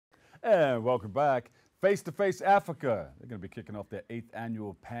And welcome back. Face2Face Africa. They're going to be kicking off their 8th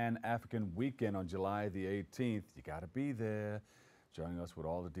annual Pan-African Weekend on July the 18th. You got to be there. Joining us with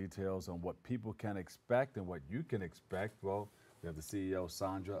all the details on what people can expect and what you can expect. Well, we have the CEO,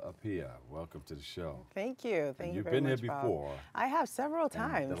 Sandra Appiah. Welcome to the show. Thank you. Thank you very much, You've been here before. I have several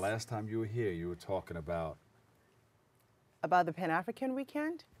times. And the last time you were here, you were talking about the Pan-African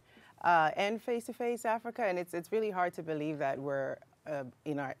Weekend and Face2Face Africa. And it's really hard to believe that we're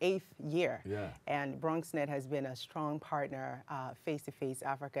in our 8th year. Yeah. And BronxNet has been a strong partner, Face2Face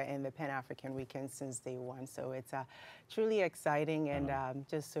Africa, in the Pan-African Weekend since day one. So it's truly exciting, and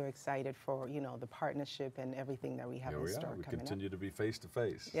just so excited for, the partnership and everything that we have in store coming up. We continue to be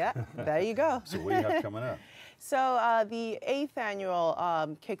face-to-face. Yeah, there you go. So what do you have coming up? So the 8th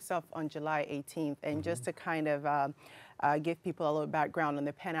annual kicks off on July 18th, and just to kind of give people a little background on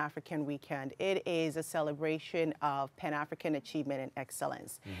the Pan-African Weekend. It is a celebration of Pan-African achievement and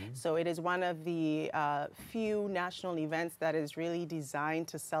excellence. So it is one of the few national events that is really designed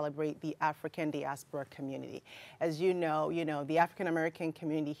to celebrate the African diaspora community. As you know, the African-American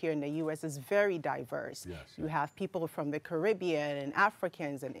community here in the U.S. is very diverse. Yes. You have people from the Caribbean and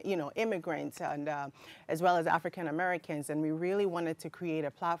Africans and, immigrants, and as well as African-Americans. And we really wanted to create a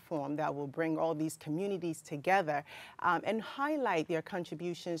platform that will bring all these communities together and highlight their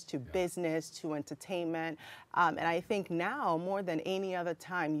contributions to business, to entertainment. And I think now, more than any other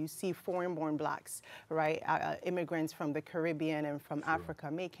time, you see foreign-born blacks, right, immigrants from the Caribbean and from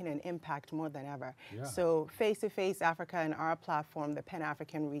Africa making an impact more than ever. Yeah. So Face2Face Africa and our platform, the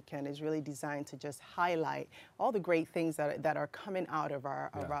Pan-African Weekend, is really designed to just highlight all the great things that are coming out of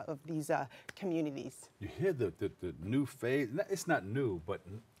of these communities. You hear the new phase. It's not new, but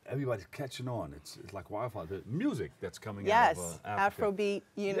everybody's catching on. It's like wildfire. The music that's coming out of Africa. Afrobeat,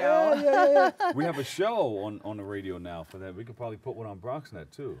 Yeah. We have a show on the radio now for that. We could probably put one on BronxNet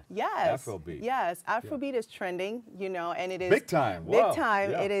too. Yes. Afrobeat. Yes, Afrobeat is trending, and it is big time. Big Wow.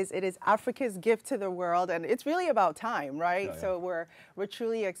 time. Yeah. It is Africa's gift to the world, and it's really about time, right? Yeah, yeah. So we're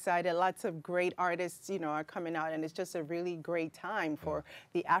truly excited. Lots of great artists, are coming out, and it's just a really great time for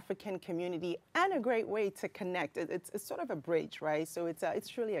the African community and a great way to connect. It's sort of a bridge, right? So it's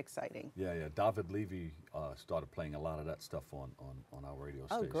truly exciting. Yeah. David Levy started playing a lot of that stuff on our radio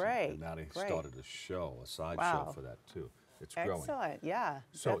station. Oh, great. And now they started a show, a side Wow. show for that too. It's Excellent. growing. Yeah.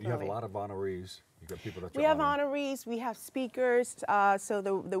 So definitely. you have a lot of honorees. You got people that We have honorees, we have speakers. So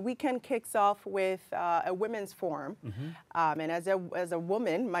the weekend kicks off with a women's forum. And as a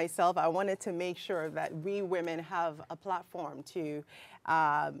woman myself, I wanted to make sure that we women have a platform to,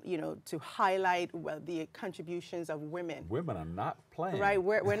 to highlight the contributions of women. Women are not playing. Right,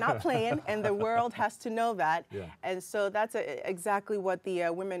 we're not playing, and the world has to know that. Yeah. And so that's exactly what the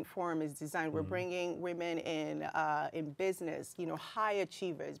Women Forum is designed. We're bringing women in business, high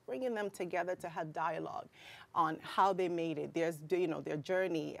achievers, bringing them together to have dialogue on how they made it, their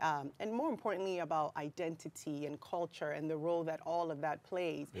journey, and more importantly about identity and culture and the role that all of that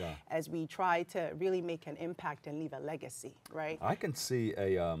plays as we try to really make an impact and leave a legacy, right? I can see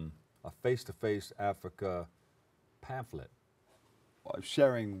a Face2Face Africa pamphlet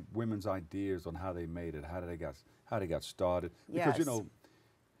sharing women's ideas on how they made it, how they got started. Because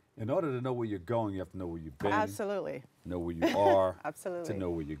in order to know where you're going, you have to know where you've been. Absolutely. Know where you are. Absolutely. To know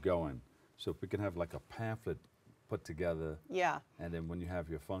where you're going. So if we can have like a pamphlet put together. Yeah. And then when you have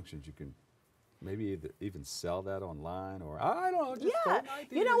your functions, you can maybe even sell that online, or I don't know. Just Yeah,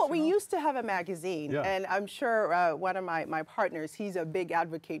 you know what? We used to have a magazine, and I'm sure one of my partners, he's a big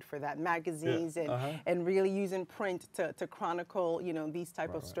advocate for that, magazines and really using print to chronicle, these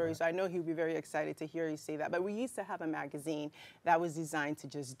type of stories. So I know he'd be very excited to hear you say that. But we used to have a magazine that was designed to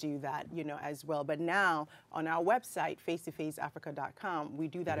just do that, as well. But now on our website, face2faceafrica.com, we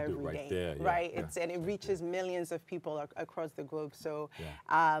do that every day, there, right? And it reaches millions of people across the globe. So,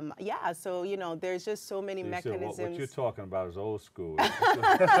 so there's just so many mechanisms. What you're talking about is old school.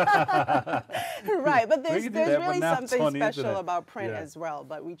 Right, but there's really something special about print as well.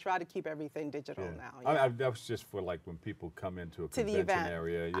 But we try to keep everything digital now. I mean, that was just for like when people come into a convention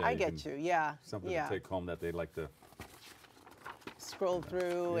area. Yeah, I get you. Yeah. Something to take home that they like to scroll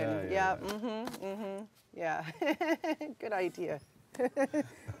through yeah. Good idea.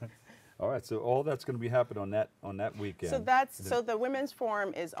 All right, so all that's going to be happening on that weekend. So the Women's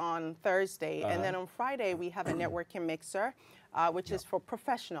Forum is on Thursday, and then on Friday we have a networking mixer, which is for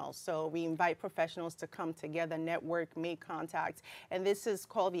professionals. So we invite professionals to come together, network, make contacts, and this is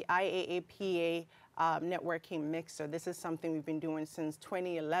called the IAAPA networking mixer. This is something we've been doing since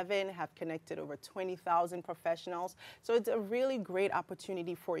 2011, have connected over 20,000 professionals. So it's a really great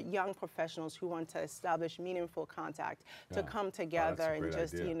opportunity for young professionals who want to establish meaningful contact to come together and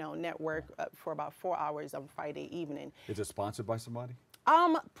just, idea. you know, network for about 4 hours on Friday evening. Is it sponsored by somebody?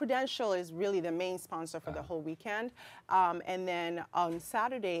 Prudential is really the main sponsor for the whole weekend. And then on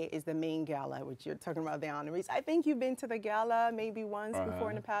Saturday is the main gala, which you're talking about the honorees. I think you've been to the gala maybe once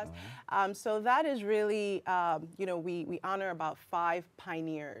before in the past. So that is really, you know, we honor about 5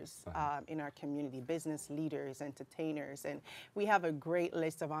 pioneers in our community, business leaders, entertainers. And we have a great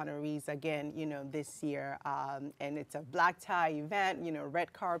list of honorees again, you know, this year. And it's a black tie event, you know,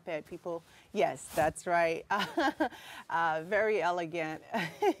 red carpet, people. Yes, that's right. Very elegant.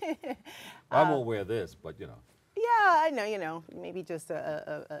 I won't wear this, but you know. Yeah, I know, you know, maybe just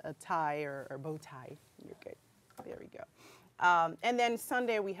a tie or bow tie. You're good. There we go. And then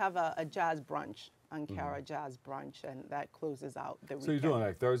Sunday we have a jazz brunch, Ankara Jazz Brunch, and that closes out the weekend. So you're doing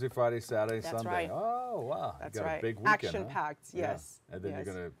like Thursday, Friday, Saturday, That's Sunday. right. Oh, wow. That's you got right. a big weekend, Action-packed, yes. Yeah. And then you're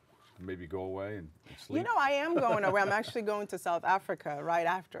going to maybe go away and sleep? You know, I am going away. I'm actually going to South Africa right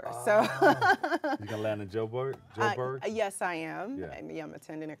after. So you're going to land in Joburg? yes, I am. Yeah. And yeah, I'm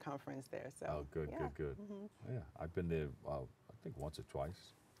attending a conference there. So. Oh, good, good. Yeah, I've been there, I think once or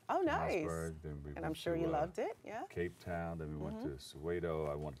twice. Oh, nice. Johannesburg, then we and went I'm sure to, you loved it, yeah? Cape Town, then we went to Soweto.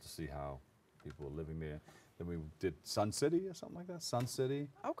 I wanted to see how people were living there. Then we did Sun City or something like that. Sun City.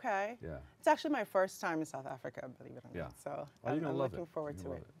 Okay. Yeah. It's actually my first time in South Africa, believe it or not. So you're I'm love looking forward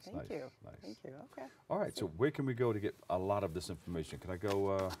to it. It's Thank nice. you. Nice. Thank you. Okay. All right. So where can we go to get a lot of this information? Can I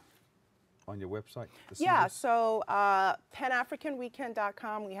go on your website? To see Yeah. this? So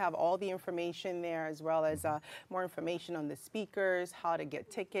panafricanweekend.com. We have all the information there, as well as more information on the speakers, how to get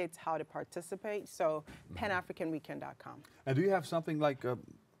tickets, how to participate. So panafricanweekend.com. And do you have something like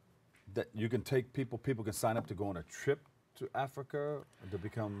that you can take people can sign up to go on a trip to Africa to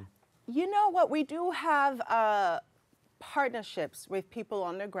become? You know what? We do have partnerships with people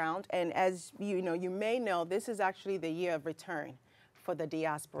on the ground, and as you know, you may know, this is actually the year of return for the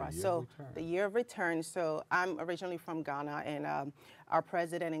diaspora. The year of return. So I'm originally from Ghana, and our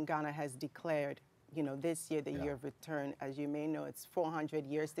president in Ghana has declared, you know, this year, the year of return. As you may know, it's 400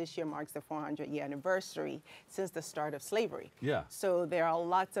 years. This year marks the 400-year anniversary since the start of slavery. Yeah. So there are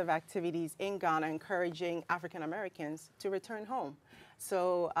lots of activities in Ghana encouraging African Americans to return home.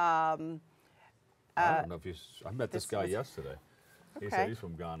 So I don't know if I met this guy yesterday. He said he's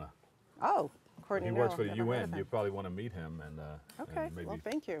from Ghana. Oh. He works for the UN. You probably want to meet him and, and maybe well,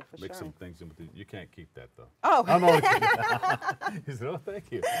 thank you for mix sharing. some things in with you. Can't keep that though. Oh, I'm only kidding. He said, "Oh,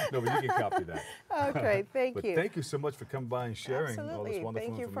 thank you." No, but you can copy that. Okay, thank you. Thank you so much for coming by and sharing all this Absolutely. wonderful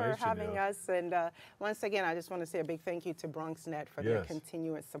Thank you information. for having us. And once again, I just want to say a big thank you to BronxNet for their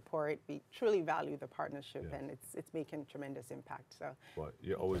continuous support. We truly value the partnership, and it's making tremendous impact. So, well,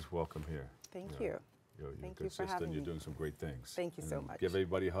 you're always welcome here. Thank you. You're Thank you for consistent. having You're me. doing some great things. Thank you so much. Give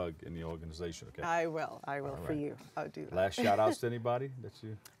everybody a hug in the organization, okay? I will for you. I'll do that. Last shout outs to anybody that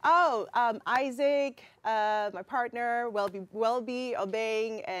you? Oh, Isaac, my partner, Wellbe,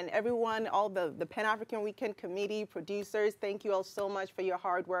 Obeying, and everyone, all the Pan-African Weekend Committee, producers, thank you all so much for your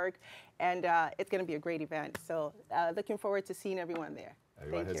hard work. And it's going to be a great event. So looking forward to seeing everyone there.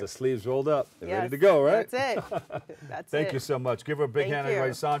 Everyone has their sleeves rolled up. They're ready to Yes, go, right? That's it. That's Thank it. you so much. Give her a big Thank hand, you.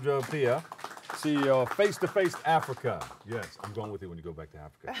 everybody. Sandra Appiah, CEO of Face2Face Africa. Yes, I'm going with you when you go back to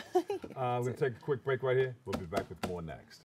Africa. We're going to take a quick break right here. We'll be back with more next.